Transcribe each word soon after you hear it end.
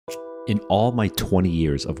In all my 20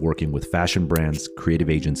 years of working with fashion brands, creative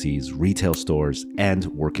agencies, retail stores, and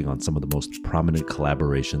working on some of the most prominent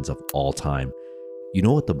collaborations of all time, you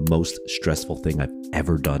know what the most stressful thing I've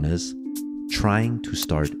ever done is? Trying to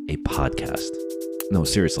start a podcast. No,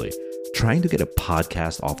 seriously, trying to get a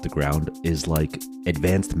podcast off the ground is like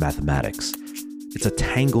advanced mathematics. It's a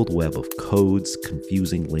tangled web of codes,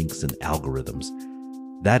 confusing links, and algorithms.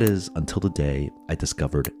 That is until the day I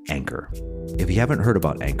discovered Anchor. If you haven't heard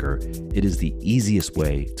about Anchor, it is the easiest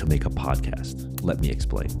way to make a podcast. Let me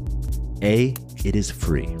explain. A, it is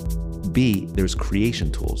free. B, there's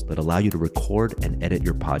creation tools that allow you to record and edit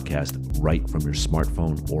your podcast right from your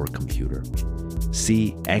smartphone or computer.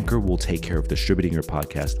 C, Anchor will take care of distributing your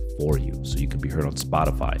podcast for you so you can be heard on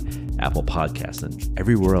Spotify, Apple Podcasts, and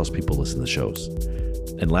everywhere else people listen to shows.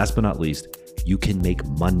 And last but not least, you can make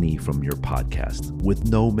money from your podcast with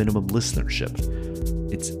no minimum listenership.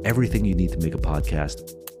 It's everything you need to make a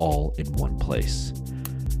podcast all in one place.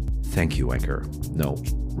 Thank you, Anchor. No,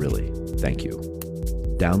 really, thank you.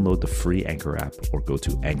 Download the free Anchor app or go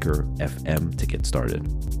to Anchor FM to get started.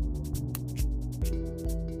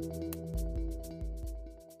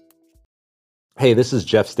 Hey, this is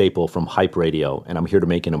Jeff Staple from Hype Radio, and I'm here to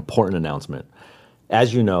make an important announcement.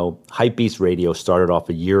 As you know, Hypebeast Radio started off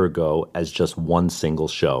a year ago as just one single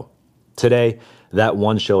show. Today, that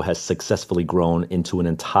one show has successfully grown into an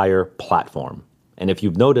entire platform. And if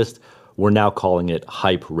you've noticed, we're now calling it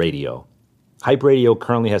Hype Radio. Hype Radio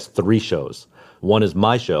currently has 3 shows. One is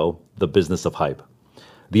my show, The Business of Hype.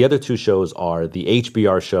 The other 2 shows are the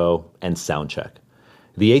HBR Show and Soundcheck.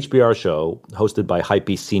 The HBR Show, hosted by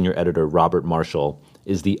Hypebeast senior editor Robert Marshall,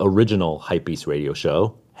 is the original Hypebeast Radio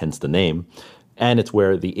show, hence the name, and it's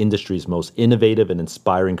where the industry's most innovative and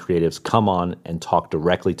inspiring creatives come on and talk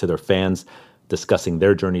directly to their fans, discussing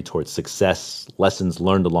their journey towards success, lessons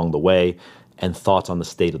learned along the way, and thoughts on the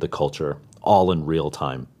state of the culture, all in real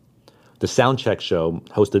time. The Soundcheck Show,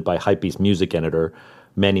 hosted by Hypebeast music editor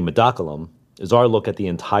Manny Madakalam, is our look at the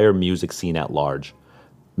entire music scene at large.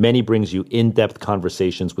 Manny brings you in-depth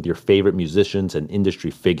conversations with your favorite musicians and industry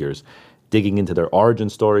figures, digging into their origin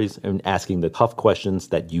stories and asking the tough questions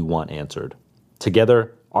that you want answered.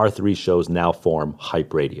 Together, our 3 shows now form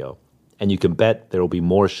Hype Radio, and you can bet there will be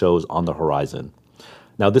more shows on the horizon.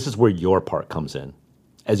 Now, this is where your part comes in.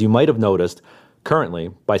 As you might have noticed, currently,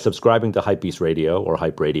 by subscribing to Hypebeast Radio or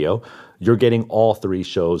Hype Radio, you're getting all 3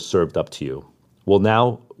 shows served up to you. Well,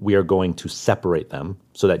 now we are going to separate them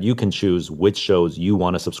so that you can choose which shows you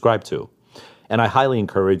want to subscribe to. And I highly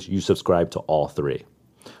encourage you subscribe to all 3.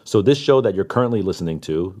 So this show that you're currently listening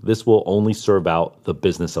to, this will only serve out the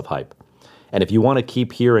business of hype. And if you want to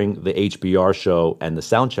keep hearing the HBR show and the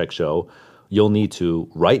Soundcheck show, you'll need to,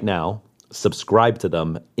 right now, subscribe to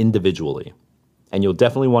them individually. And you'll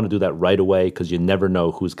definitely want to do that right away because you never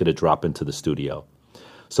know who's going to drop into the studio.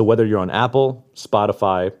 So whether you're on Apple,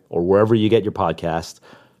 Spotify, or wherever you get your podcast,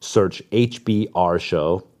 search HBR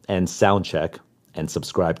show and Soundcheck and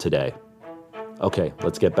subscribe today. Okay,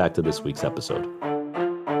 let's get back to this week's episode.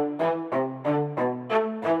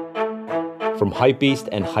 From Hypebeast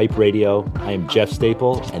and Hype Radio, I am Jeff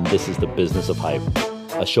Staple, and this is The Business of Hype,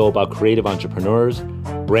 a show about creative entrepreneurs,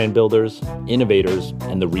 brand builders, innovators,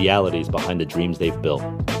 and the realities behind the dreams they've built.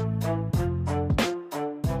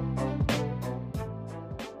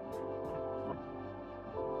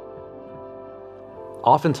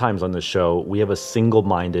 Oftentimes on the show, we have a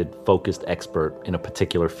single-minded, focused expert in a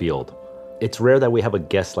particular field. It's rare that we have a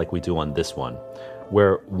guest like we do on this one,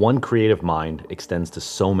 where one creative mind extends to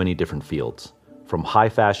so many different fields, from high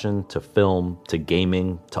fashion to film to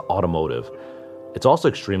gaming to automotive. It's also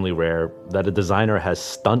extremely rare that a designer has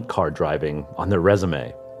stunt car driving on their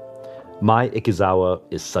resume. Mai Ikuzawa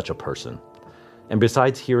is such a person. And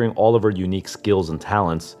besides hearing all of her unique skills and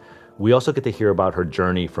talents, we also get to hear about her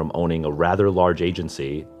journey from owning a rather large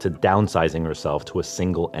agency to downsizing herself to a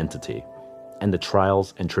single entity, and the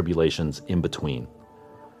trials and tribulations in between.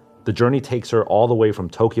 The journey takes her all the way from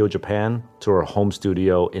Tokyo, Japan, to her home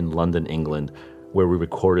studio in London, England, where we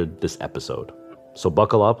recorded this episode. So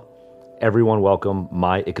buckle up. Everyone welcome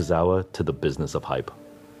Mai Ikuzawa to The Business of Hype.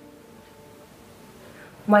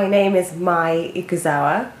 My name is Mai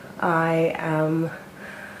Ikuzawa. I'm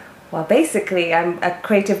a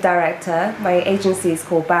creative director. My agency is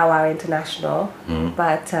called Bow Wow International,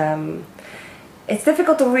 but it's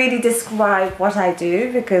difficult to really describe what I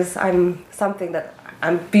do because I'm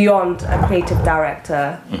beyond a creative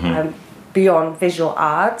director. I'm beyond visual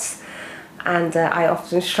arts, and I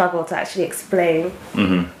often struggle to actually explain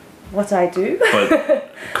what I do. But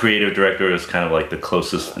creative director is kind of like the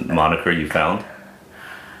closest moniker you found?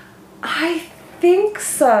 I think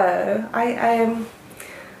so.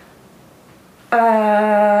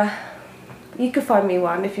 You could find me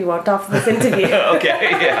one if you want after this interview.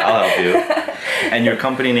 Okay, yeah, I'll help you. And your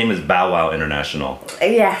company name is Bow Wow International.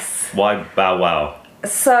 Yes. Why Bow Wow?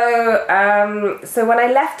 So when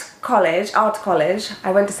I left college, art college,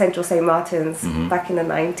 I went to Central St. Martin's back in the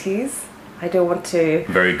 90s. I don't want to...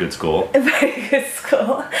 Very good school. A very good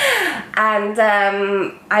school. And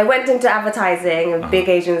I went into advertising, big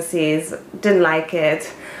agencies, didn't like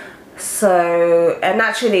it. So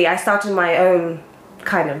naturally, I started my own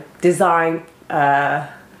kind of design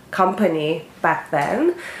company back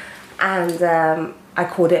then. And I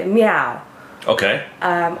called it Meow. Okay.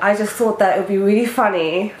 I just thought that it would be really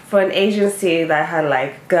funny for an agency that had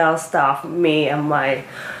like girl staff, me and my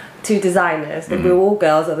 2 designers, that we were all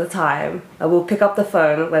girls at the time, and we'll pick up the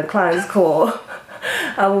phone when clients call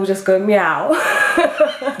and we'll just go meow.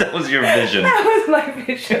 That was your vision. That was my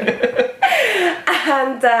vision.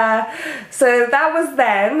 And so that was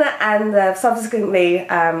then, and subsequently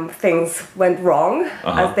things went wrong,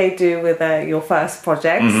 as they do with your first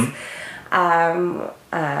projects.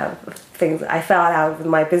 Things I fell out with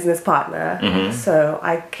my business partner, so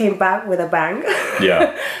I came back with a bang.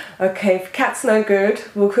 Yeah. Okay, if cat's no good,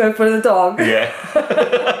 we'll go for the dog. Yeah.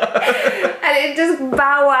 And it just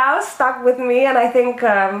Bow Wow stuck with me, and I think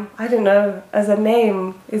I don't know, as a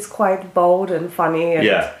name, it's quite bold and funny. And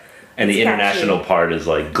yeah. And the international part is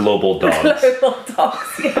like global dogs. Global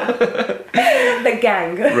dogs, yeah. The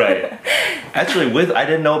gang. Right. Actually, I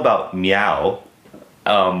didn't know about Meow.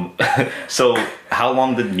 So how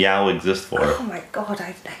long did Meow exist for? Oh my god,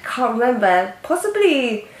 I can't remember.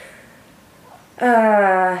 Possibly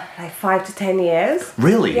like 5 to 10 years.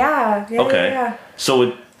 Really? Yeah. Okay. Yeah.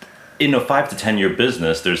 So in a 5 to 10 year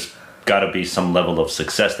business, there's got to be some level of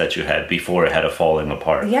success that you had before it had a falling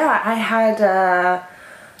apart. Yeah, I had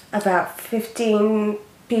about 15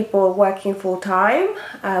 people working full time.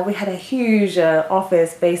 We had a huge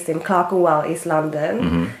office based in Clerkenwell, East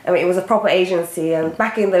London. I mean, it was a proper agency, and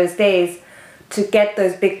back in those days, to get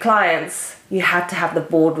those big clients, you had to have the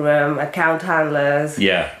boardroom, account handlers.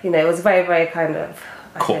 Yeah. You know, it was very, very kind of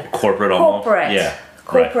corporate almost. Corporate. Yeah.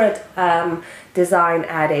 Corporate design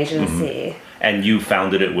ad agency. And you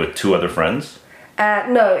founded it with 2 other friends?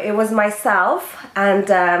 No, it was myself, and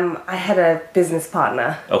I had a business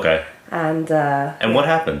partner. Okay. And what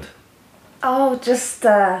happened? Oh, just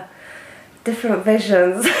different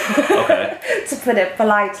visions. Okay. To put it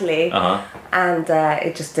politely. And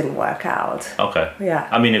it just didn't work out. Okay. Yeah.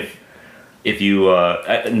 I mean, if you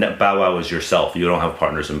Bow Wow is yourself, you don't have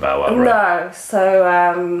partners in Bow Wow, right? No. So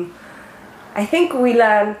I think we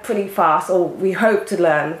learn pretty fast, or we hope to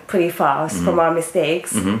learn pretty fast from our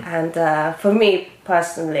mistakes. And for me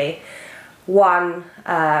personally, 1,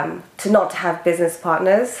 to not have business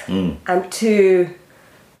partners, and 2,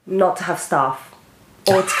 not to have staff,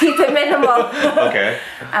 or to keep it minimal. Okay.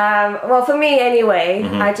 Well, for me anyway,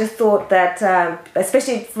 I just thought that,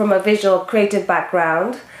 especially from a visual creative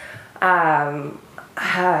background,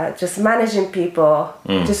 just managing people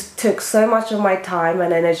just took so much of my time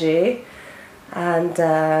and energy, and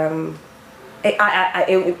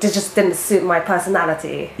it just didn't suit my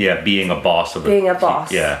personality. Yeah, being a boss of being a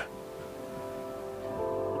boss. Yeah.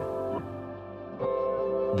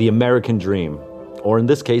 The American dream, or in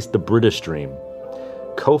this case, the British dream.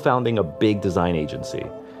 Co-founding a big design agency,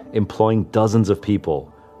 employing dozens of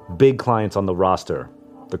people, big clients on the roster,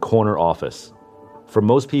 the corner office. For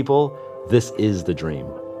most people, this is the dream.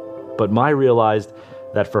 But Mai realized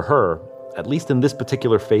that for her, at least in this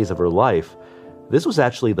particular phase of her life, this was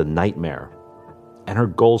actually the nightmare. And her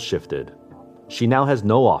goals shifted. She now has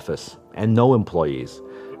no office and no employees.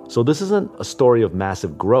 So this isn't a story of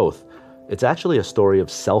massive growth. It's actually a story of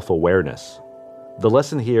self-awareness. The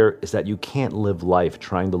lesson here is that you can't live life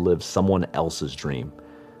trying to live someone else's dream.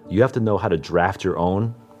 You have to know how to draft your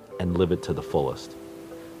own and live it to the fullest.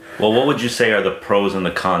 Well, what would you say are the pros and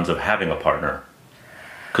the cons of having a partner?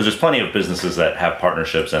 Because there's plenty of businesses that have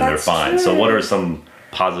partnerships and they're fine. True. So what are some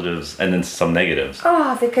positives and then some negatives?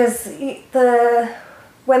 Because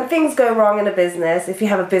when things go wrong in a business, if you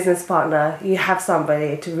have a business partner, you have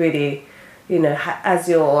somebody to really, as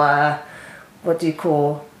your, what do you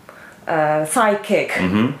call, sidekick,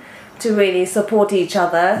 to really support each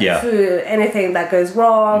other through anything that goes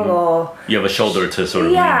wrong, or you have a shoulder to sort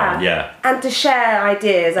of lean on. Yeah. And to share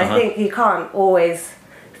ideas. I think you can't always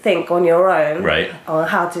think on your own on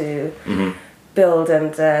how to build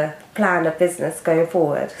and plan a business going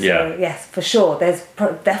forward. So yes, for sure, there's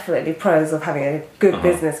definitely pros of having a good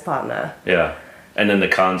business partner. Yeah. And then the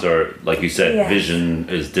cons are, like you said, vision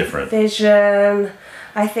is different. Vision.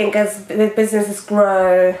 I think as businesses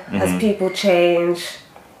grow, as people change,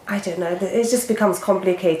 I don't know, it just becomes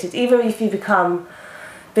complicated. Even if you become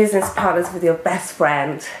business partners with your best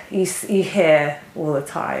friend, you hear all the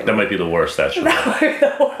time. That might be the worst, actually. That might be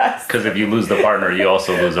the worst. Because if you lose the partner, you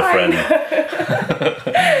also lose a friend.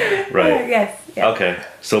 Right. Yes. Yeah. Okay.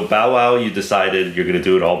 So Bow Wow, you decided you're going to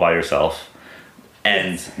do it all by yourself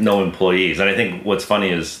and no employees. And I think what's funny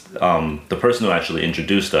is the person who actually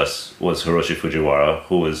introduced us was Hiroshi Fujiwara,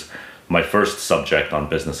 who was my first subject on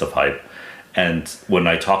Business of Hype. And when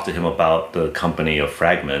I talked to him about the company of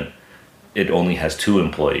Fragment, it only has 2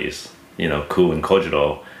 employees, Ku and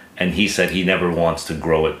Kojiro. And he said he never wants to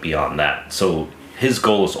grow it beyond that. So his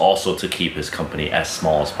goal is also to keep his company as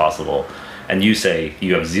small as possible. And you say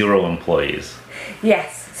you have 0 employees.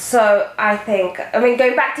 Yes. So I think,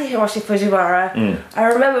 going back to Hiroshi Fujiwara, I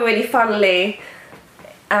remember really fondly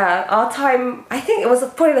our time, I think it was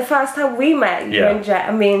probably the first time we met,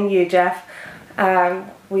 me and you, Jeff.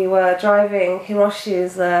 We were driving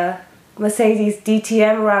Hiroshi's Mercedes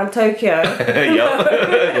DTM around Tokyo.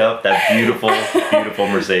 Yep, that beautiful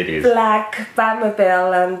Mercedes. Black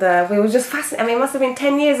Batmobile, and we were just fascinated. It must have been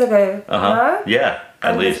 10 years ago. No? Yeah,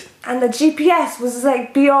 at least. And the GPS was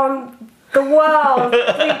like beyond the world,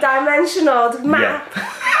 3-dimensional map. Yeah.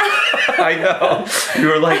 I know. You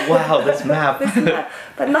were like, wow, this map.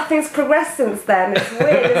 But nothing's progressed since then. It's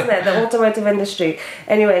weird, isn't it? The automotive industry.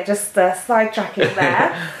 Anyway, just sidetracking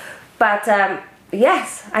there. But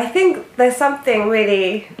yes, I think there's something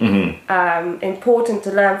really important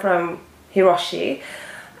to learn from Hiroshi.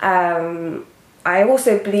 I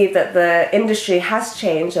also believe that the industry has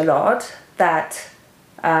changed a lot, that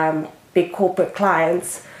big corporate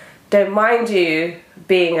clients don't mind you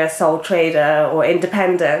being a sole trader or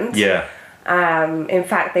independent. Yeah. In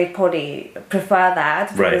fact, they probably prefer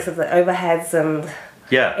that because of the overheads and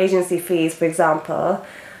agency fees, for example.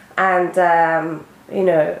 And, in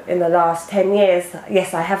the last 10 years,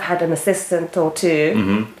 yes, I have had an assistant or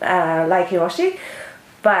 2, like Hiroshi.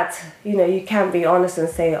 But, you can be honest and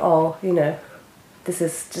say, this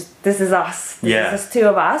is us. This is just 2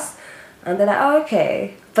 of us. And they're like, oh,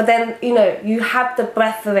 okay. But then, you have the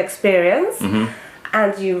breadth of experience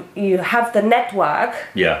and you have the network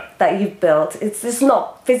that you've built. It's just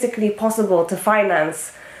not physically possible to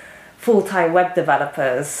finance full-time web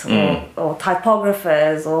developers or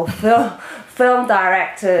typographers or film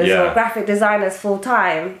directors or graphic designers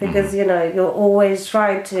full-time because, you're always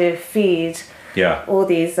trying to feed all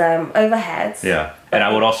these overheads. Yeah. And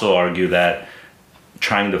I would also argue that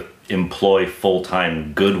trying to employ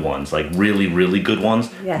full-time good ones, like really, really good ones,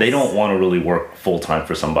 they don't want to really work full-time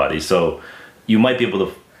for somebody. So you might be able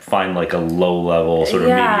to find like a low-level sort of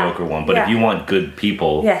mediocre one. But if you want good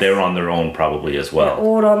people, they're on their own probably as well. They're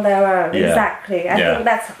all on their own, exactly. I think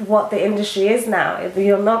that's what the industry is now.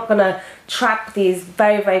 You're not going to trap these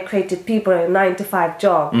very, very creative people in a 9-to-5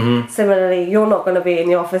 job. Similarly, you're not going to be in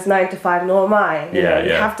the office 9 to 5, nor am I. You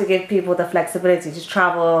have to give people the flexibility to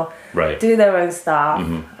travel, do their own stuff.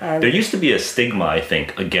 And there used to be a stigma, I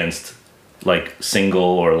think, against like single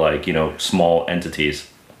or like, small entities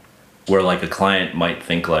where like a client might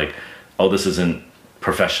think like, oh, this isn't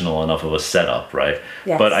professional enough of a setup, right?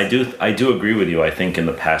 Yes. But I do agree with you. I think in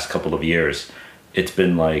the past couple of years, it's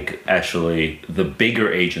been like actually the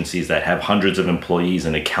bigger agencies that have hundreds of employees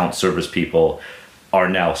and account service people are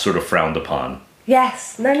now sort of frowned upon.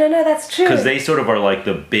 Yes. No, that's true. Because they sort of are like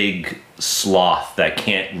the big sloth that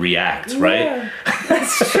can't react, right? Yeah,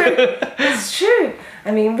 that's true. That's true.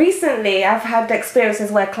 Recently I've had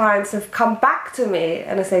experiences where clients have come back to me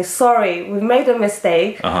and they say, sorry, we made a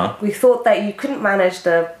mistake. We thought that you couldn't manage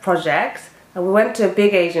the project. And we went to a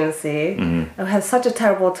big agency and we had such a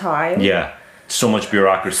terrible time. Yeah. So much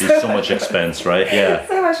bureaucracy, so much expense, right? Yeah.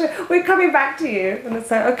 So much. We're coming back to you. And it's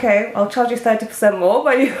like, okay, I'll charge you 30% more,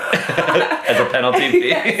 but you... As a penalty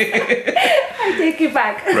fee. I take you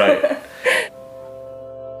back. Right.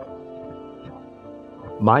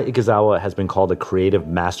 Mai Ikuzawa has been called a creative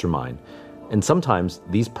mastermind, and sometimes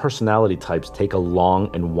these personality types take a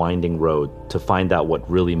long and winding road to find out what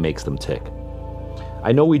really makes them tick.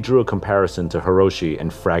 I know we drew a comparison to Hiroshi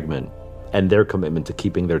and Fragment and their commitment to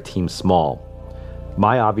keeping their team small.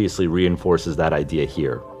 Mai obviously reinforces that idea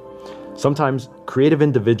here. Sometimes creative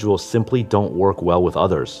individuals simply don't work well with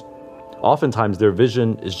others. Oftentimes their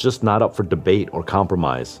vision is just not up for debate or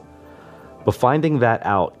compromise. But finding that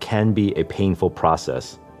out can be a painful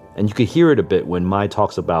process. And you could hear it a bit when Mai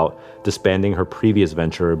talks about disbanding her previous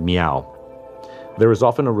venture, Meow. There is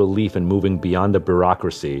often a relief in moving beyond the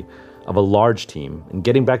bureaucracy of a large team and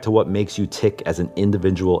getting back to what makes you tick as an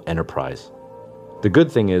individual enterprise. The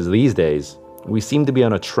good thing is, these days, we seem to be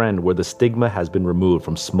on a trend where the stigma has been removed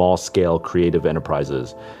from small-scale creative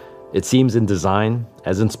enterprises, It seems in design,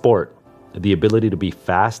 as in sport, the ability to be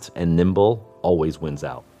fast and nimble always wins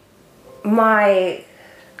out. My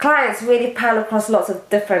clients really pan across lots of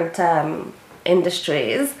different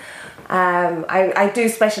industries. I do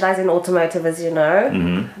specialize in automotive, as you know.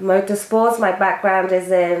 Motorsports, my background is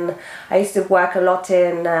in, I used to work a lot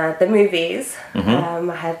in the movies.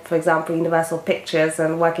 I had, for example, Universal Pictures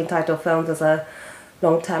and Working Title Films as a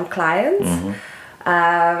long-term client.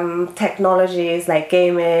 Technologies like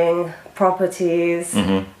gaming, properties,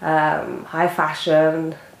 high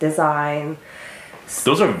fashion, design.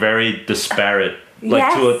 Those are very disparate, like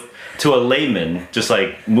Yes. to a layman, just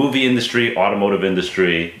like movie industry, automotive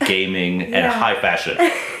industry, gaming, and high fashion.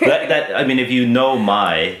 That I mean, if you know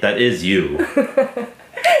Mai, that is you.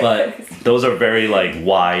 But those are very like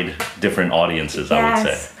wide, different audiences, I would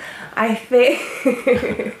say. I think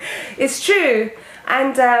it's true,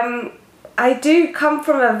 and I do come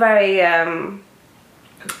from a very I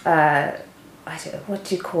don't know, what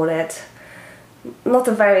do you call it? Not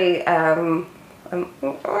a very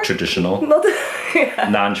Traditional, not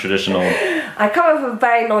non-traditional. I come from a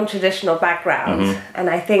very non-traditional background, and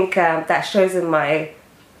I think that shows in my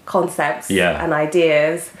concepts and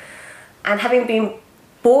ideas. And having been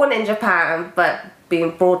born in Japan but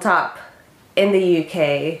being brought up in the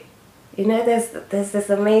UK, you know, there's this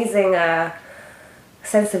amazing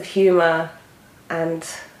sense of humour and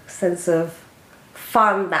sense of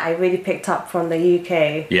fun that I really picked up from the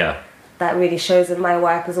UK. Yeah. That really shows in my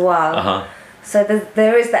work as well. So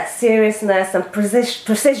there is that seriousness and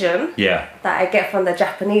precision that I get from the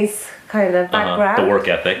Japanese kind of background. The work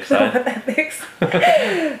ethic side.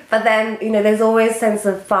 But then, you know, there's always a sense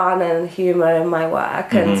of fun and humour in my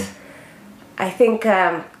work. And I think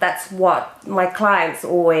that's what my clients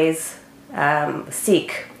always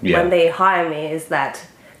seek when they hire me, is that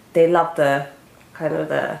they love the kind of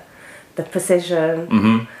the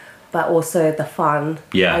precision, but also the fun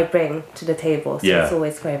I bring to the table. So it's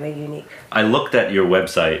always very, very unique. I looked at your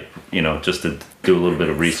website, you know, just to do a little bit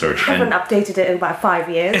of research. I haven't updated it in about 5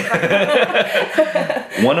 years.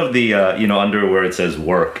 One of the, you know, under where it says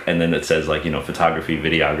work, and then it says like, you know, photography,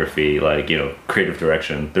 videography, like, you know, creative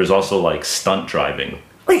direction. There's also like stunt driving.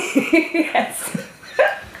 Yes.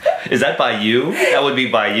 Is that by you? That would be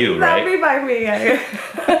by you, right? That would be by me, yeah.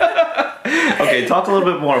 Okay, talk a little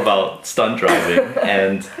bit more about stunt driving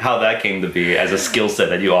and how that came to be as a skill set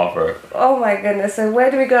that you offer. Oh my goodness, so where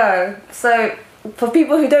do we go? So, for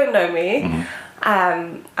people who don't know me,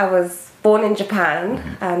 I was born in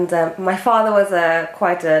Japan, and my father was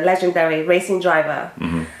quite a legendary racing driver,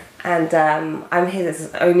 and I'm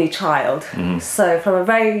his only child. So from a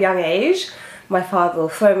very young age, my father will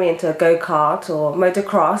throw me into a go-kart or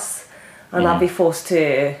motocross, and I'll be forced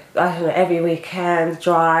to, I don't know, every weekend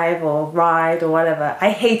drive or ride or whatever.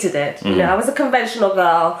 I hated it. You know, I was a conventional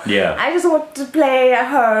girl. Yeah. I just wanted to play at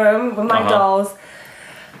home with my dolls.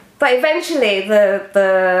 But eventually,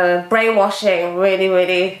 the brainwashing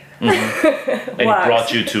really And it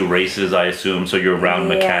brought you to races, I assume. So you're around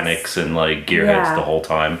mechanics and like gearheads the whole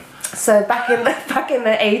time. So back in the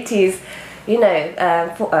 80s, you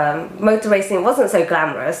know, motor racing wasn't so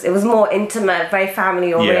glamorous. It was more intimate, very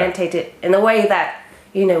family orientated, in a way that,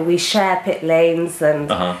 you know, we share pit lanes,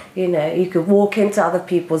 and you know, you could walk into other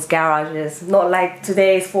people's garages, not like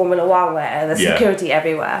today's Formula One where there's security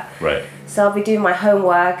everywhere. Right. So I'll be doing my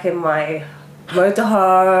homework in my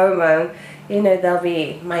motorhome, and you know, there'll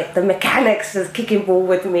be the mechanics just kicking ball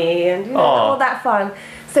with me, and you know, all that fun.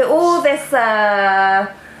 So all this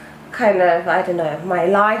kind of, I don't know, my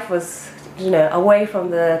life was, you know, away from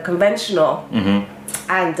the conventional,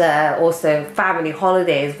 and also family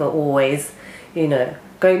holidays were always, you know,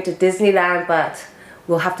 going to Disneyland, but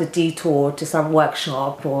we'll have to detour to some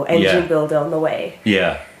workshop or engine builder on the way.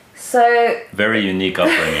 Yeah. So very unique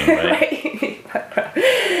upbringing, right? Very unique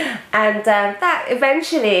background. And that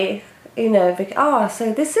eventually, you know,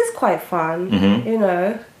 so this is quite fun. You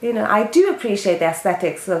know, I do appreciate the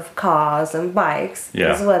aesthetics of cars and bikes,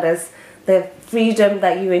 as well as the freedom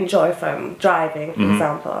that you enjoy from driving, for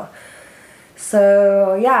example.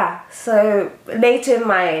 So so later in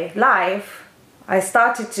my life, I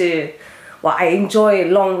started to, I enjoy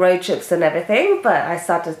long road trips and everything, but I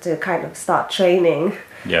started to kind of start training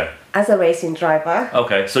as a racing driver.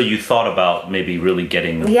 Okay, so you thought about maybe really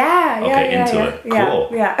getting into it. Cool.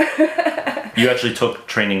 Yeah. You actually took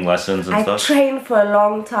training lessons and stuff? I trained for a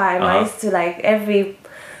long time. I used to, like, every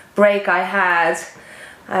break I had,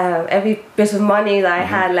 every bit of money that I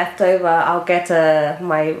had left over, I'll get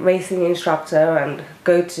my racing instructor and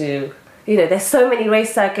go to, you know, there's so many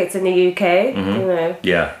race circuits in the UK, you know.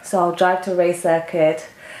 Yeah. So I'll drive to a race circuit.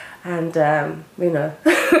 And, you know.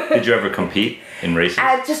 Did you ever compete in races?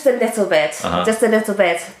 Just a little bit, just a little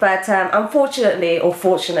bit. But unfortunately, or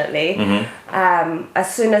fortunately,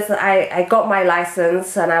 as soon as I got my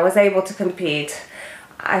license and I was able to compete,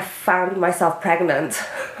 I found myself pregnant.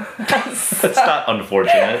 That's not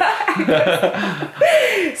unfortunate.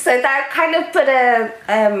 So that kind of put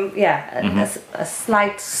a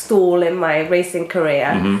slight stall in my racing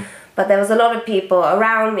career. But there was a lot of people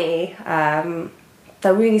around me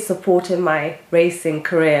that really supported my racing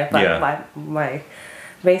career, but my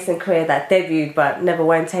racing career that debuted but never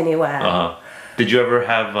went anywhere. Did you ever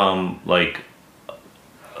have like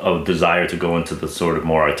a desire to go into the sort of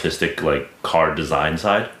more artistic, like car design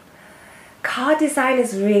side? Car design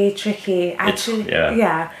is really tricky. Actually,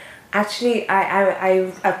 Actually,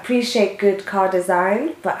 I appreciate good car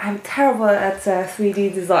design, but I'm terrible at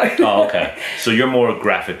 3D design. Oh, okay. So you're more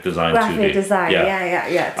graphic design. Graphic design,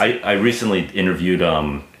 yeah. I recently interviewed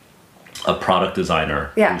a product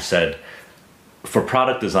designer who said, for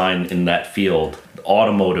product design in that field,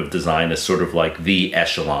 automotive design is sort of like the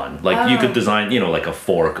echelon. Like you could design, you know, like a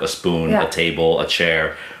fork, a spoon, a table, a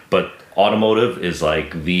chair, but automotive is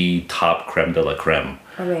like the top creme de la creme.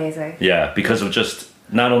 Amazing. Yeah, because of just,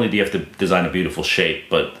 not only do you have to design a beautiful shape,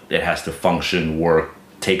 but it has to function, work,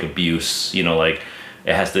 take abuse, you know, like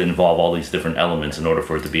it has to involve all these different elements in order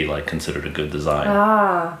for it to be like considered a good design.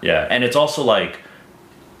 Yeah, and it's also like,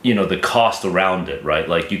 you know, the cost around it, right?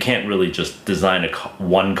 Like you can't really just design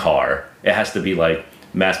one car. It has to be like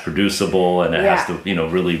mass producible, and it has to, you know,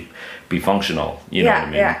 really be functional, you know what I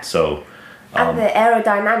mean? So and the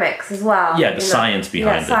aerodynamics as well. Yeah, the science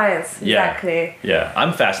behind it. Science, exactly. Yeah,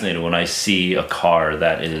 I'm fascinated when I see a car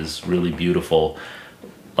that is really beautiful.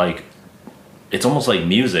 Like, it's almost like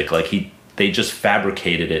music. Like they just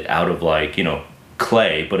fabricated it out of like, you know,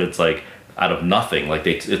 clay, but it's like out of nothing. Like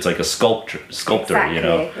it's like a sculptor, exactly, you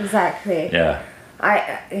know. Exactly. Yeah.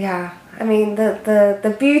 I mean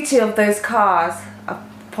the beauty of those cars are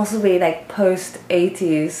possibly like post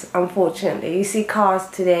 80s. Unfortunately, you see cars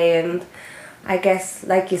today, and I guess,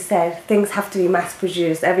 like you said, things have to be mass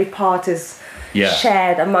produced. Every part is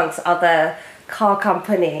shared amongst other car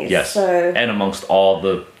companies. Yes, so, and amongst all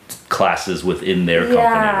the classes within their company,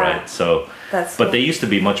 right? So, but they used to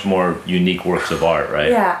be much more unique works of art,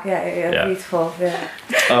 right? Yeah. Beautiful.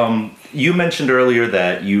 Yeah. You mentioned earlier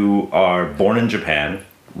that you are born in Japan,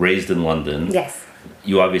 raised in London. Yes.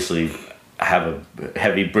 You obviously have a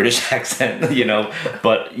heavy British accent, you know,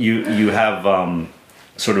 but you have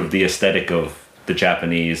sort of the aesthetic of the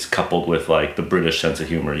Japanese coupled with like the British sense of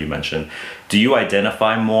humor you mentioned. Do you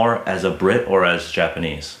identify more as a Brit or as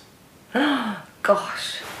Japanese?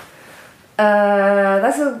 Gosh.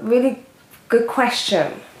 That's a really good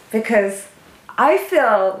question, because I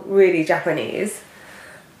feel really Japanese,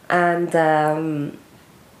 and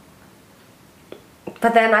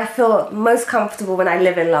but then I feel most comfortable when I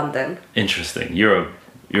live in London. Interesting. You're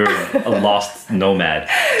a lost nomad.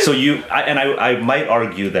 So I might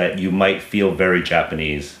argue that you might feel very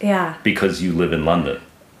Japanese. Yeah. Because you live in London.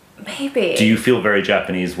 Maybe. Do you feel very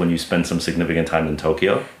Japanese when you spend some significant time in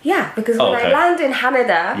Tokyo? Yeah, because when I land in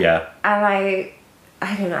Haneda, and I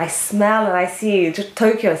don't know, I smell and I see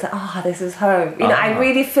Tokyo, it's like, this is home. You know, I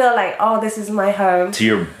really feel like, this is my home. To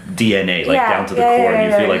your DNA, like down to the core,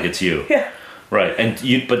 you feel like it's you. Yeah. Right,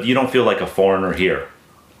 but you don't feel like a foreigner here.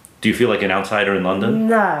 Do you feel like an outsider in London?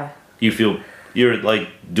 No. You feel you're like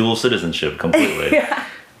dual citizenship completely.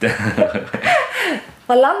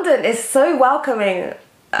 Well, London is so welcoming.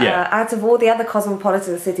 Out of all the other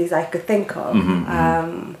cosmopolitan cities I could think of.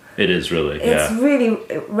 It is really, It's really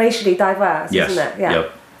racially diverse, isn't it? Yeah.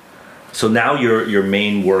 Yep. So now your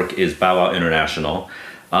main work is Bow Wow International.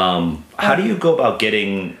 How do you go about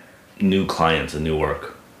getting new clients and new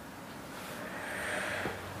work?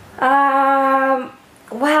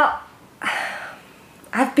 Well,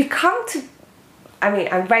 I've become to... I mean,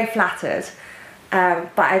 I'm very flattered,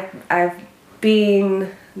 but I've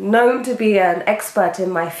been known to be an expert in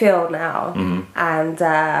my field now, and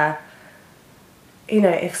you know,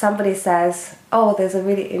 if somebody says, there's a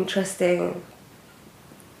really interesting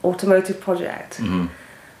automotive project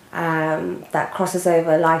that crosses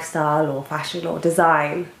over lifestyle or fashion or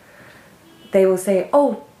design, they will say,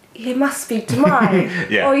 you must speak to Mai,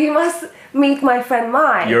 or you must meet my friend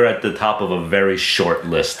Mai. You're at the top of a very short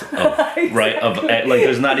list of right of like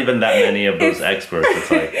there's not even that many of those experts. It's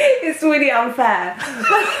like it's really unfair.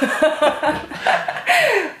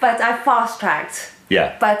 But I fast tracked.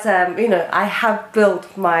 Yeah. But you know, I have built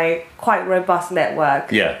my quite robust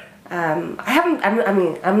network. Yeah. I'm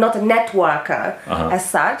not a networker as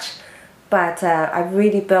such, but I've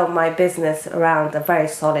really built my business around a very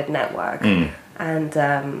solid network.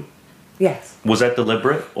 And yes. Was that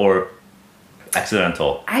deliberate or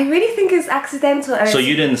accidental? I really think it's accidental. So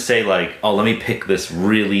you didn't say like, oh, let me pick this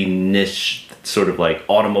really niche sort of like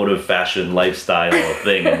automotive fashion lifestyle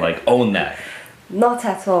thing and like own that. Not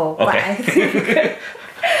at all. Okay. But I think,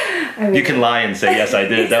 you can lie and say, yes, I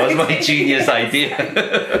did. That was my genius idea.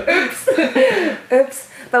 Oops.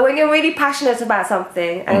 But when you're really passionate about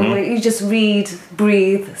something and when you just read,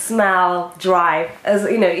 breathe, smell, drive, as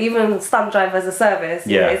you know, even stunt drive as a service,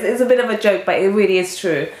 you know, it's a bit of a joke, but it really is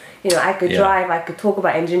true. You know, I could drive, I could talk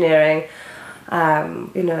about engineering,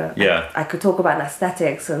 you know, I could talk about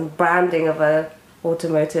aesthetics and branding of a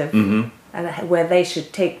automotive and where they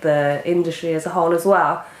should take the industry as a whole as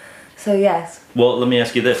well. So yes. Well, let me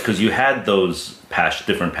ask you this, because you had those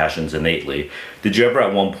different passions innately. Did you ever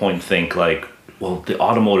at one point think like, well, the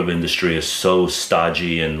automotive industry is so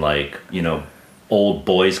stodgy and like, you know, old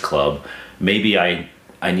boys club. Maybe I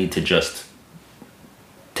need to just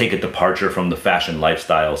take a departure from the fashion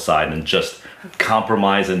lifestyle side and just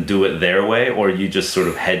compromise and do it their way? Or you just sort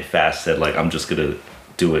of head fast said like, I'm just going to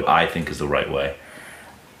do it I think is the right way?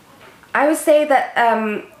 I would say that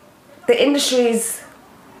the industry is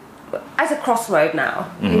at a crossroad now.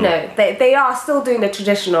 You know, they are still doing the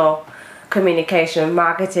traditional communication,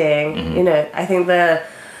 marketing, you know, I think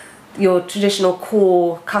your traditional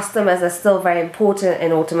core customers are still very important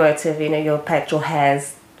in automotive, you know, your petrol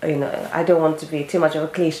heads, you know, I don't want to be too much of a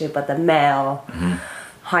cliche, but the male,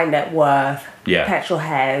 high net worth, petrol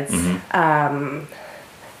heads,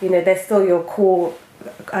 you know, they're still your core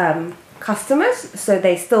customers, so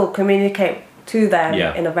they still communicate to them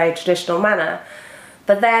in a very traditional manner.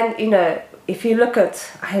 But then, you know, if you look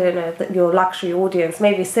at, I don't know, your luxury audience,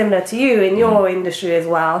 maybe similar to you in your industry as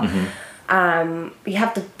well, you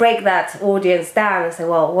have to break that audience down and say,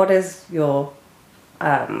 well, what is your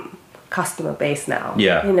customer base now?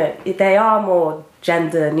 Yeah. You know, they are more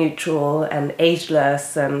gender neutral and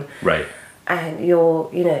ageless and and you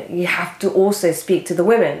have to also speak to the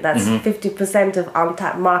women. That's 50% of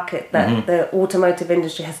untapped market that the automotive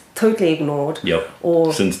industry has totally ignored.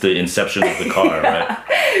 Or since the inception of the car, right?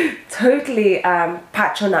 Totally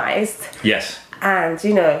patronized. Yes. And,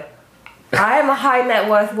 you know, I am a high net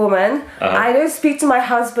worth woman. I don't speak to my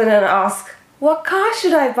husband and ask, what car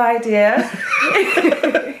should I buy, dear?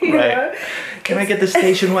 You know? Can I get the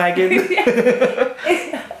station wagon?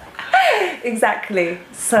 Exactly.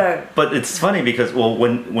 So. But it's funny because, well,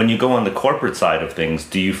 when you go on the corporate side of things,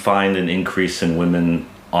 do you find an increase in women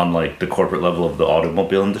on like the corporate level of the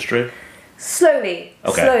automobile industry? Slowly.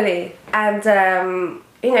 And,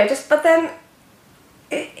 you know, but then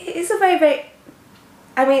it is a very, very,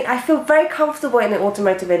 I mean, I feel very comfortable in the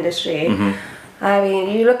automotive industry. I mean,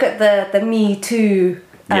 you look at the Me Too,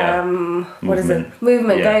 movement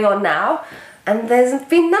going on now. And there's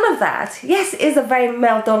been none of that. Yes, it is a very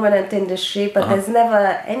male-dominant industry, but there's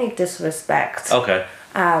never any disrespect at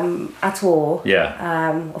all.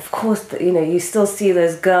 Of course, you know, you still see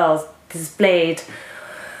those girls displayed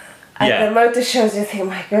at the motor shows. You think,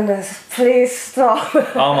 my goodness, please stop.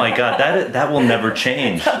 Oh my God, that will never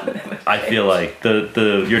change. I feel like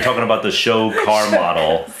you're talking about the show car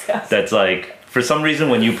model. That's like, for some reason,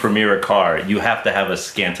 when you premiere a car, you have to have a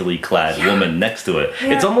scantily clad woman next to it.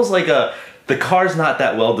 It's almost like the car's not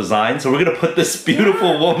that well designed, so we're gonna put this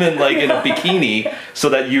beautiful woman like in a bikini so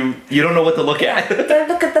that you don't know what to look at. Don't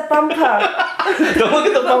look at the bumper. Don't look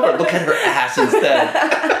at the bumper. Look at her ass instead.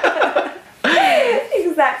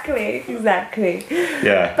 Exactly.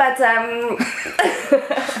 Yeah. But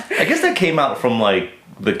I guess that came out from like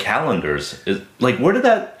the calendars. Where did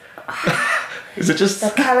that? Is it just the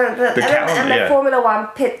calendar? And the Formula One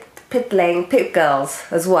pit girls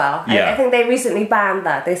as well. I think they recently banned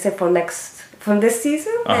that. They said from this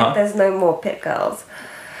season, there's no more pit girls.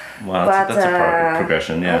 Wow, that's a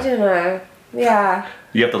progression. Yeah. I don't know. Yeah.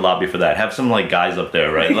 You have to lobby for that. Have some like guys up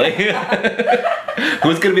there, right? Like,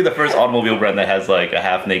 who's gonna be the first automobile brand that has like a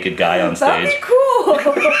half-naked guy on stage? That'd be cool.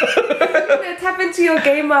 Tap into your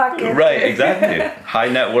gay market. Right, exactly. High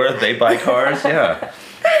net worth, they buy cars. Yeah.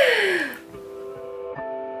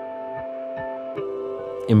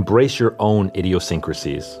 Embrace your own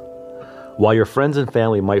idiosyncrasies. While your friends and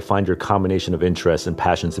family might find your combination of interests and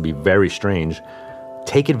passions to be very strange,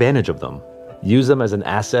 take advantage of them. Use them as an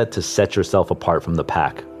asset to set yourself apart from the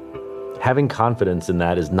pack. Having confidence in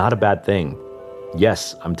that is not a bad thing.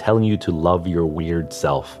 Yes, I'm telling you to love your weird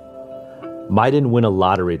self. Mai didn't win a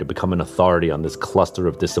lottery to become an authority on this cluster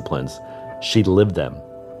of disciplines. She lived them.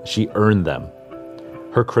 She earned them.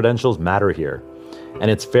 Her credentials matter here. And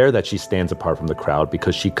it's fair that she stands apart from the crowd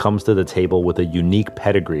because she comes to the table with a unique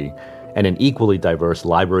pedigree and an equally diverse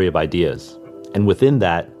library of ideas. And within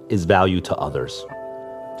that is value to others.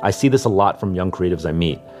 I see this a lot from young creatives I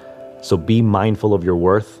meet. So be mindful of your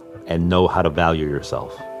worth and know how to value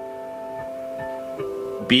yourself.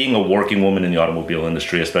 Being a working woman in the automobile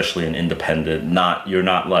industry, especially an independent, you're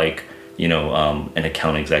not like, an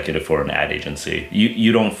account executive for an ad agency.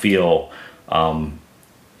 You don't feel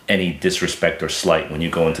any disrespect or slight when you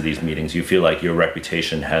go into these meetings. You feel like your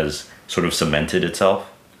reputation has sort of cemented itself?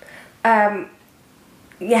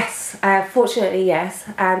 Yes, fortunately, yes.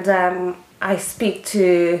 And I speak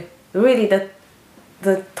to really the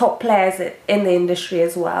top players in the industry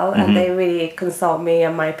as well, and they really consult me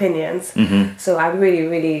and my opinions. So I'm really,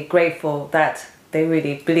 really grateful that they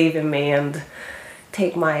really believe in me and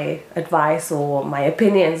take my advice or my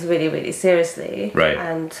opinions really, really seriously. Right.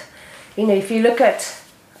 And, if you look at,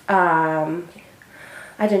 I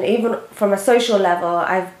don't know, even from a social level,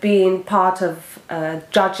 I've been part of a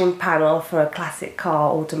judging panel for a classic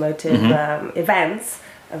car automotive events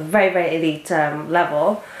at a very, very elite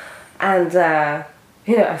level. And, I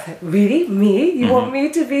was like, really? Me? You want me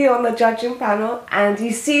to be on the judging panel? And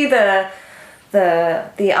you see the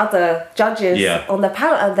other judges on the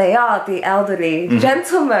panel, and they are the elderly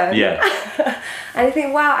gentlemen. Yeah. And I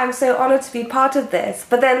think, wow, I'm so honored to be part of this.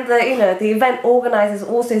 But then the event organizers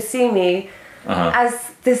also see me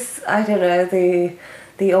as this, I don't know,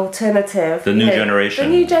 the alternative, the new generation.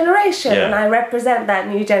 The new generation, Yeah. and I represent that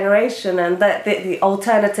new generation and the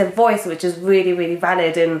alternative voice, which is really, really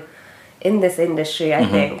valid in this industry, I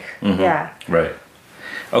think. Yeah. Right.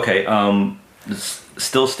 Okay.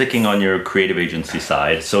 Still sticking on your creative agency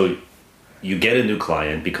side. So you get a new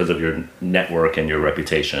client because of your network and your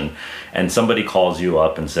reputation, and somebody calls you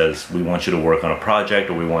up and says, we want you to work on a project,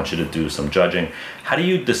 or we want you to do some judging. How do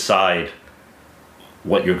you decide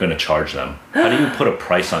what you're going to charge them? How do you put a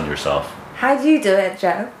price on yourself? How do you do it,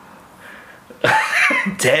 Joe?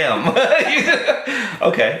 Damn.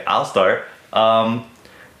 Okay, I'll start.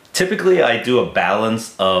 Typically, I do a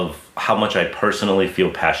balance of how much I personally feel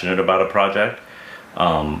passionate about a project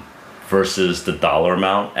versus the dollar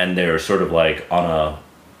amount, and they're sort of like on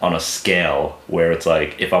a scale where it's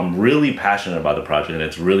like, if I'm really passionate about the project and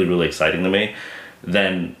it's really, really exciting to me,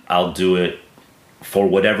 then I'll do it for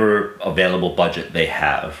whatever available budget they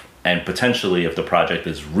have. And potentially, if the project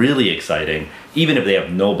is really exciting, even if they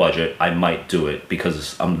have no budget, I might do it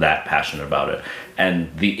because I'm that passionate about it.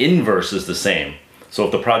 And the inverse is the same. So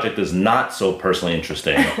if the project is not so personally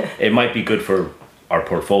interesting, it might be good for our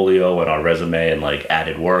portfolio and our resume and like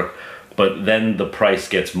added work, but then the price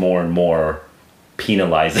gets more and more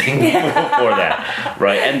penalizing for that,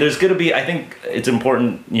 right? And there's going to be, I think it's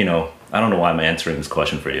important, I don't know why I'm answering this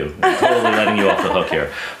question for you. I'm totally letting you off the hook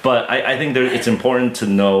here. But I think it's important to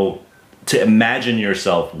know, to imagine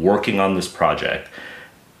yourself working on this project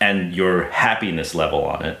and your happiness level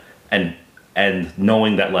on it, and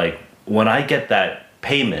knowing that like, when I get that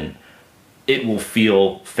payment, it will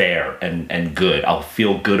feel fair and good. I'll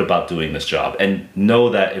feel good about doing this job. And know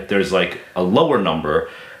that if there's like a lower number,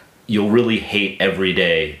 you'll really hate every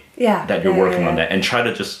day that you're working on that, and try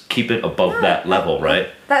to just keep it above that level, right?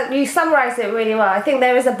 That you summarized it really well. I think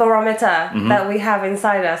there is a barometer that we have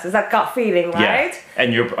inside us. It's that gut feeling, right? Yeah.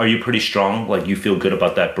 And are you pretty strong? Like, you feel good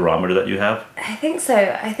about that barometer that you have? I think so.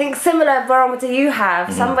 I think similar barometer you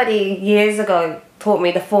have. Somebody years ago taught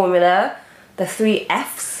me the formula, the 3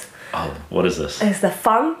 Fs. Oh, what is this? It's the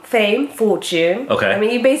fun, fame, fortune. Okay. I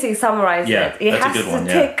mean, you basically summarized it. It that's has a good one,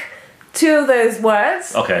 to tick 2 of those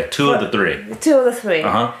words. Okay, 2 of the 3. 2 of the 3.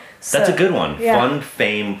 That's a good one. Yeah. Fun,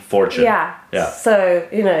 fame, fortune. Yeah. So,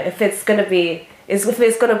 if it's going to be, if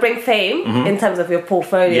it's going to bring fame in terms of your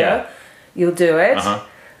portfolio, you'll do it.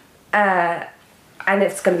 And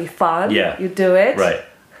if it's going to be fun, you do it. Right.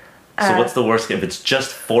 So what's the worst? If it's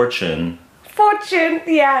just fortune. Fortune,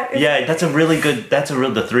 Yeah, that's a really good,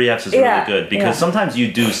 the 3 Fs is really good, because sometimes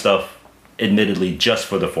you do stuff admittedly just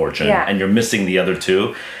for the fortune, and you're missing the other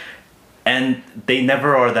 2. And they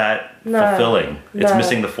never are that fulfilling. It's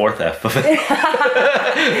missing the 4th F of it.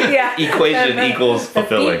 Equation equals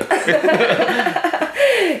fulfilling.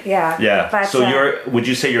 Yeah. But, so would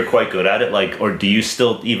you say you're quite good at it? Like, or do you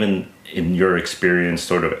still, even in your experience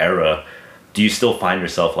sort of era, do you still find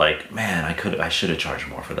yourself like, man, I should have charged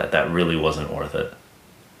more for that. That really wasn't worth it.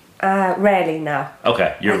 Rarely, no.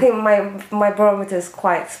 Okay. I think my barometer is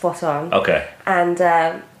quite spot on. Okay. And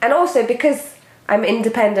also because I'm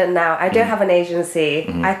independent now, I don't have an agency,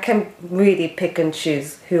 I can really pick and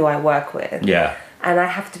choose who I work with. Yeah. And I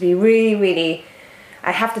have to be really, really,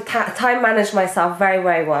 I have to time manage myself very,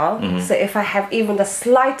 very well. So if I have even the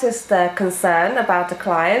slightest concern about a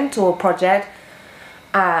client or project,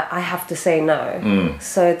 I have to say no.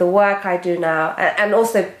 So the work I do now, and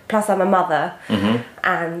also plus I'm a mother,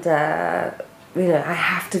 and I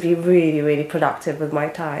have to be really, really productive with my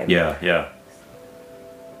time. Yeah.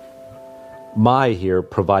 Mai here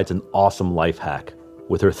provides an awesome life hack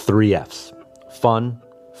with her 3 F's: fun,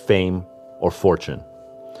 fame, or fortune.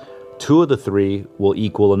 2 of the 3 will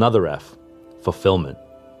equal another F: fulfillment.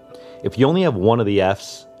 If you only have one of the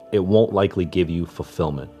F's, it won't likely give you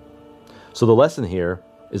fulfillment. So the lesson here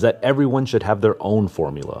is that everyone should have their own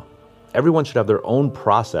formula. Everyone should have their own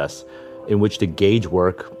process in which to gauge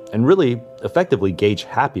work and really effectively gauge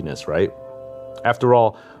happiness, right? After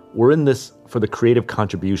all, we're in this for the creative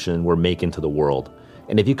contribution we're making to the world.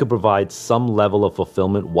 And if you could provide some level of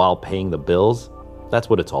fulfillment while paying the bills, that's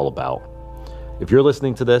what it's all about. If you're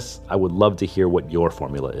listening to this, I would love to hear what your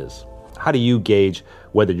formula is. How do you gauge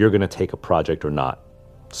whether you're going to take a project or not?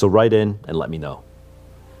 So write in and let me know.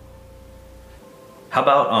 How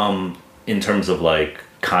about in terms of like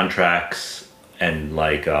contracts and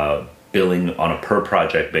like billing on a per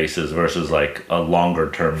project basis versus like a longer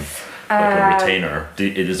term, like a retainer?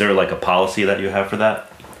 Is there like a policy that you have for that?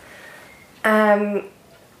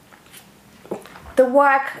 The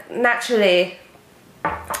work naturally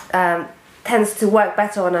tends to work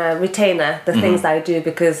better on a retainer, the things that I do,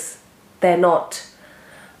 because they're not...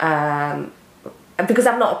 because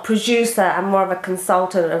I'm not a producer, I'm more of a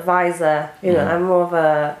consultant, advisor, I'm more of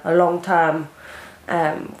a long-term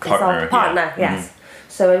partner, yes.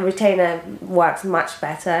 So a retainer works much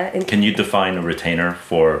better. Can you define a retainer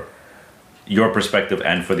for your perspective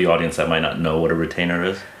and for the audience that might not know what a retainer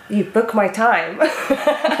is? You book my time.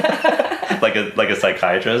 like a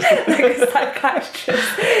psychiatrist? Like a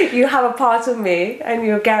psychiatrist. You have a part of me and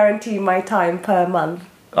you guarantee my time per month.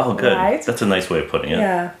 Oh, good. Right? That's a nice way of putting it.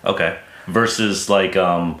 Yeah. Okay. Versus like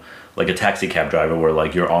a taxi cab driver where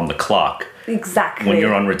like you're on the clock. Exactly. When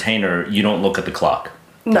you're on retainer, you don't look at the clock.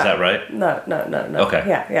 No. Is that right? No. Okay.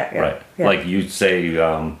 Yeah. Right. Yeah. Like you say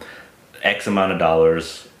X amount of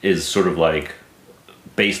dollars is sort of like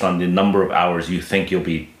based on the number of hours you think you'll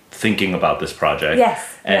be thinking about this project.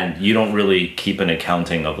 Yes. And you don't really keep an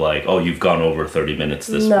accounting of like, oh, you've gone over 30 minutes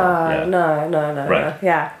this No. Right.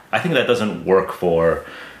 Yeah. I think that doesn't work for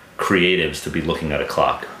creatives to be looking at a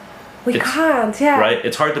clock. We can't, yeah. Right?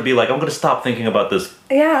 It's hard to be like, I'm going to stop thinking about this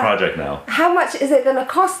project now. How much is it going to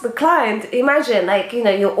cost the client? Imagine, like,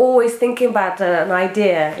 you're always thinking about an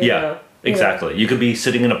idea. You know. Exactly. You could be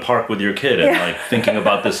sitting in a park with your kid and like thinking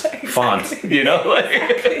about this font,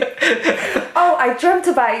 Exactly. Oh, I dreamt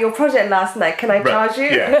about your project last night. Can I charge you?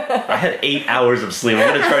 Yeah. I had 8 hours of sleep. I'm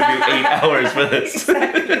going to charge you 8 hours for this.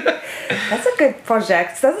 Exactly. That's a good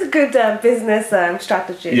project. That's a good business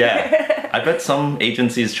strategy. Yeah. I bet some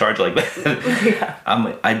agencies charge like that.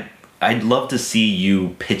 Yeah. I'd love to see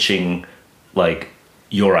you pitching like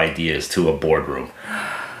your ideas to a boardroom.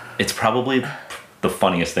 It's probably the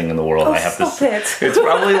funniest thing in the world. Oh, I have stop to. It. It's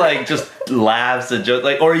probably like just laughs and just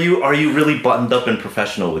like. Or are you really buttoned up and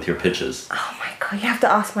professional with your pitches? Oh my god, you have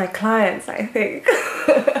to ask my clients, I think.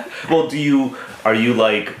 Well, are you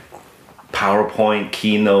like PowerPoint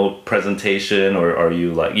keynote presentation, or are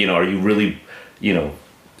you like are you really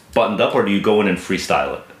buttoned up, or do you go in and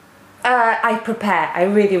freestyle it? I prepare. I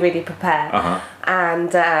really, really prepare.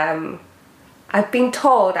 And I've been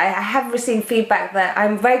told, I have received feedback that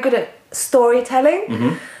I'm very good at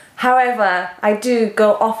storytelling. However, I do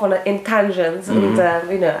go off in tangents, and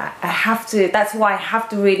I have to. That's why I have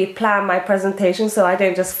to really plan my presentation so I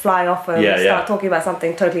don't just fly off and start talking about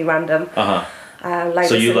something totally random. Like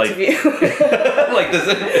so this you interview. like this?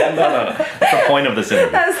 No. That's the point of this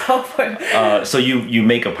interview. That's the whole point. So you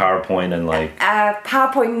make a PowerPoint and like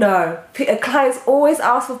PowerPoint. No, clients always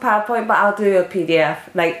ask for PowerPoint, but I'll do a PDF,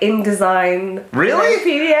 like InDesign. Really?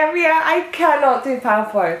 PDF. Yeah, I cannot do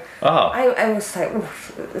PowerPoint. Oh. I was like,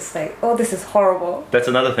 oof, it's like, oh, this is horrible. That's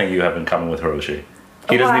another thing you have in common with Hiroshi.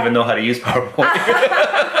 He doesn't even know how to use PowerPoint.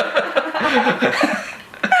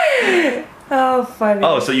 Oh, funny.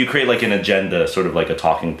 Oh, so you create like an agenda, sort of like a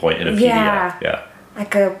talking point in a PDF. Yeah.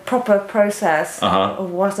 Like a proper process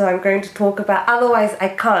of what I'm going to talk about. Otherwise, I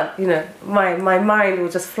can't. My mind will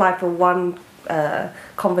just fly from one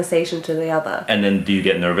conversation to the other. And then, do you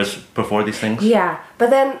get nervous before these things? Yeah, but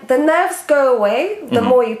then the nerves go away the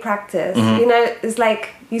more you practice. It's like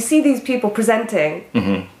you see these people presenting.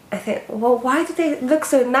 I think, well, why do they look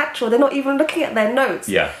so natural? They're not even looking at their notes.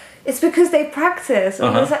 Yeah. It's because they practice.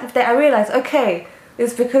 And I realize, okay,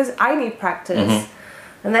 it's because I need practice.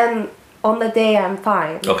 And then on the day, I'm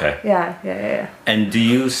fine. Okay. Yeah. And do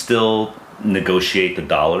you still negotiate the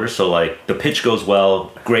dollars? So like the pitch goes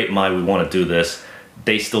well, great, Mai, we want to do this.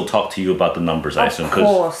 They still talk to you about the numbers, I assume. Of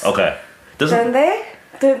course. Okay. Don't they?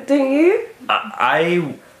 Don't you?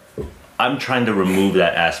 I'm trying to remove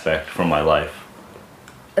that aspect from my life.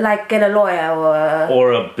 Like get a lawyer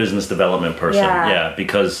or a business development person. Yeah.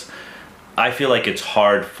 Because I feel like it's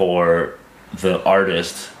hard for the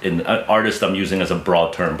artist, artist I'm using as a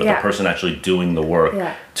broad term, but the person actually doing the work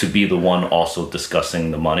to be the one also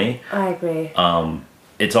discussing the money. I agree.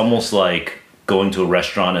 It's almost like going to a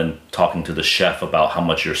restaurant and talking to the chef about how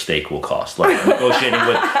much your steak will cost, like negotiating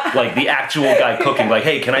with like the actual guy cooking, like,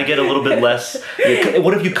 hey, can I get a little bit less?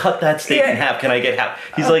 What if you cut that steak in half? Can I get half?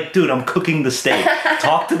 He's like, dude, I'm cooking the steak.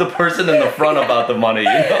 Talk to the person in the front about the money, you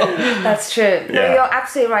know? That's true. No, you're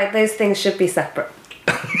absolutely right. Those things should be separate.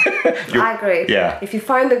 I agree. Yeah. If you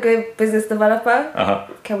find a good business developer,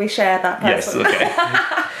 can we share that person? Yes, okay.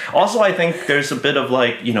 Also, I think there's a bit of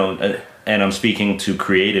like, you know, and I'm speaking to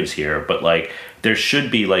creatives here, but like there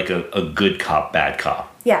should be like a good cop, bad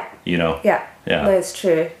cop. Yeah. You know? Yeah. Yeah. No, it's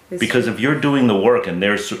true. Because if you're doing the work and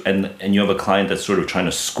there's and you have a client that's sort of trying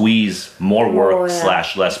to squeeze more work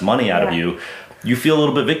 / less money out of you, you feel a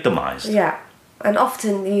little bit victimized. Yeah. And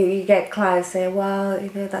often you get clients say, well, you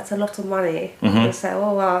know, that's a lot of money. Mm-hmm. They say,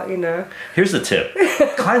 oh, well, you know. Here's the tip.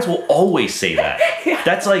 Clients will always say that.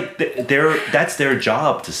 That's like, that's their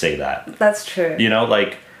job to say that. That's true. You know,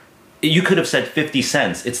 like, you could have said 50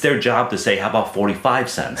 cents. It's their job to say, how about 45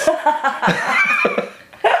 cents?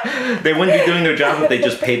 They wouldn't be doing their job if they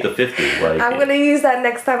just paid the 50. Like, I'm going to use that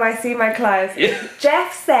next time I see my clients.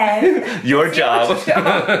 Jeff said. Your job.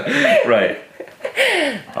 Right.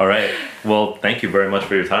 All right. Well, thank you very much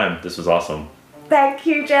for your time. This was awesome. Thank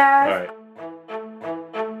you, Jeff. All right.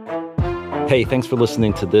 Hey, thanks for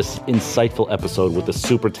listening to this insightful episode with the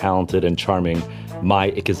super talented and charming Mai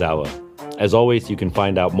Ikuzawa. As always, you can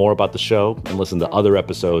find out more about the show and listen to other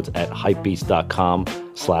episodes at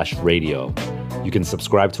hypebeast.com/radio. You can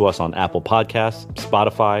subscribe to us on Apple Podcasts,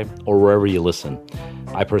 Spotify, or wherever you listen.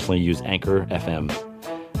 I personally use Anchor FM.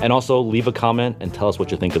 And also leave a comment and tell us what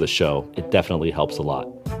you think of the show. It definitely helps a lot.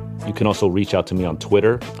 You can also reach out to me on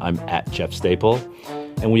Twitter. I'm at Jeff Staple.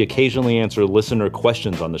 And we occasionally answer listener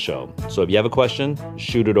questions on the show. So if you have a question,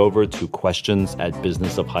 shoot it over to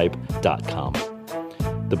questions@businessofhype.com.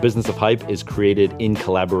 The Business of Hype is created in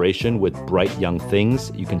collaboration with Bright Young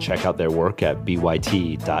Things. You can check out their work at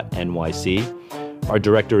byt.nyc. Our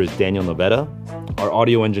director is Daniel Novetta. Our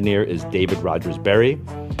audio engineer is David Rogers-Berry.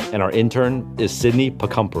 And our intern is Sydney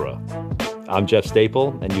Pakumpara. I'm Jeff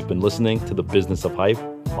Staple, and you've been listening to The Business of Hype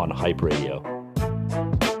on Hype Radio.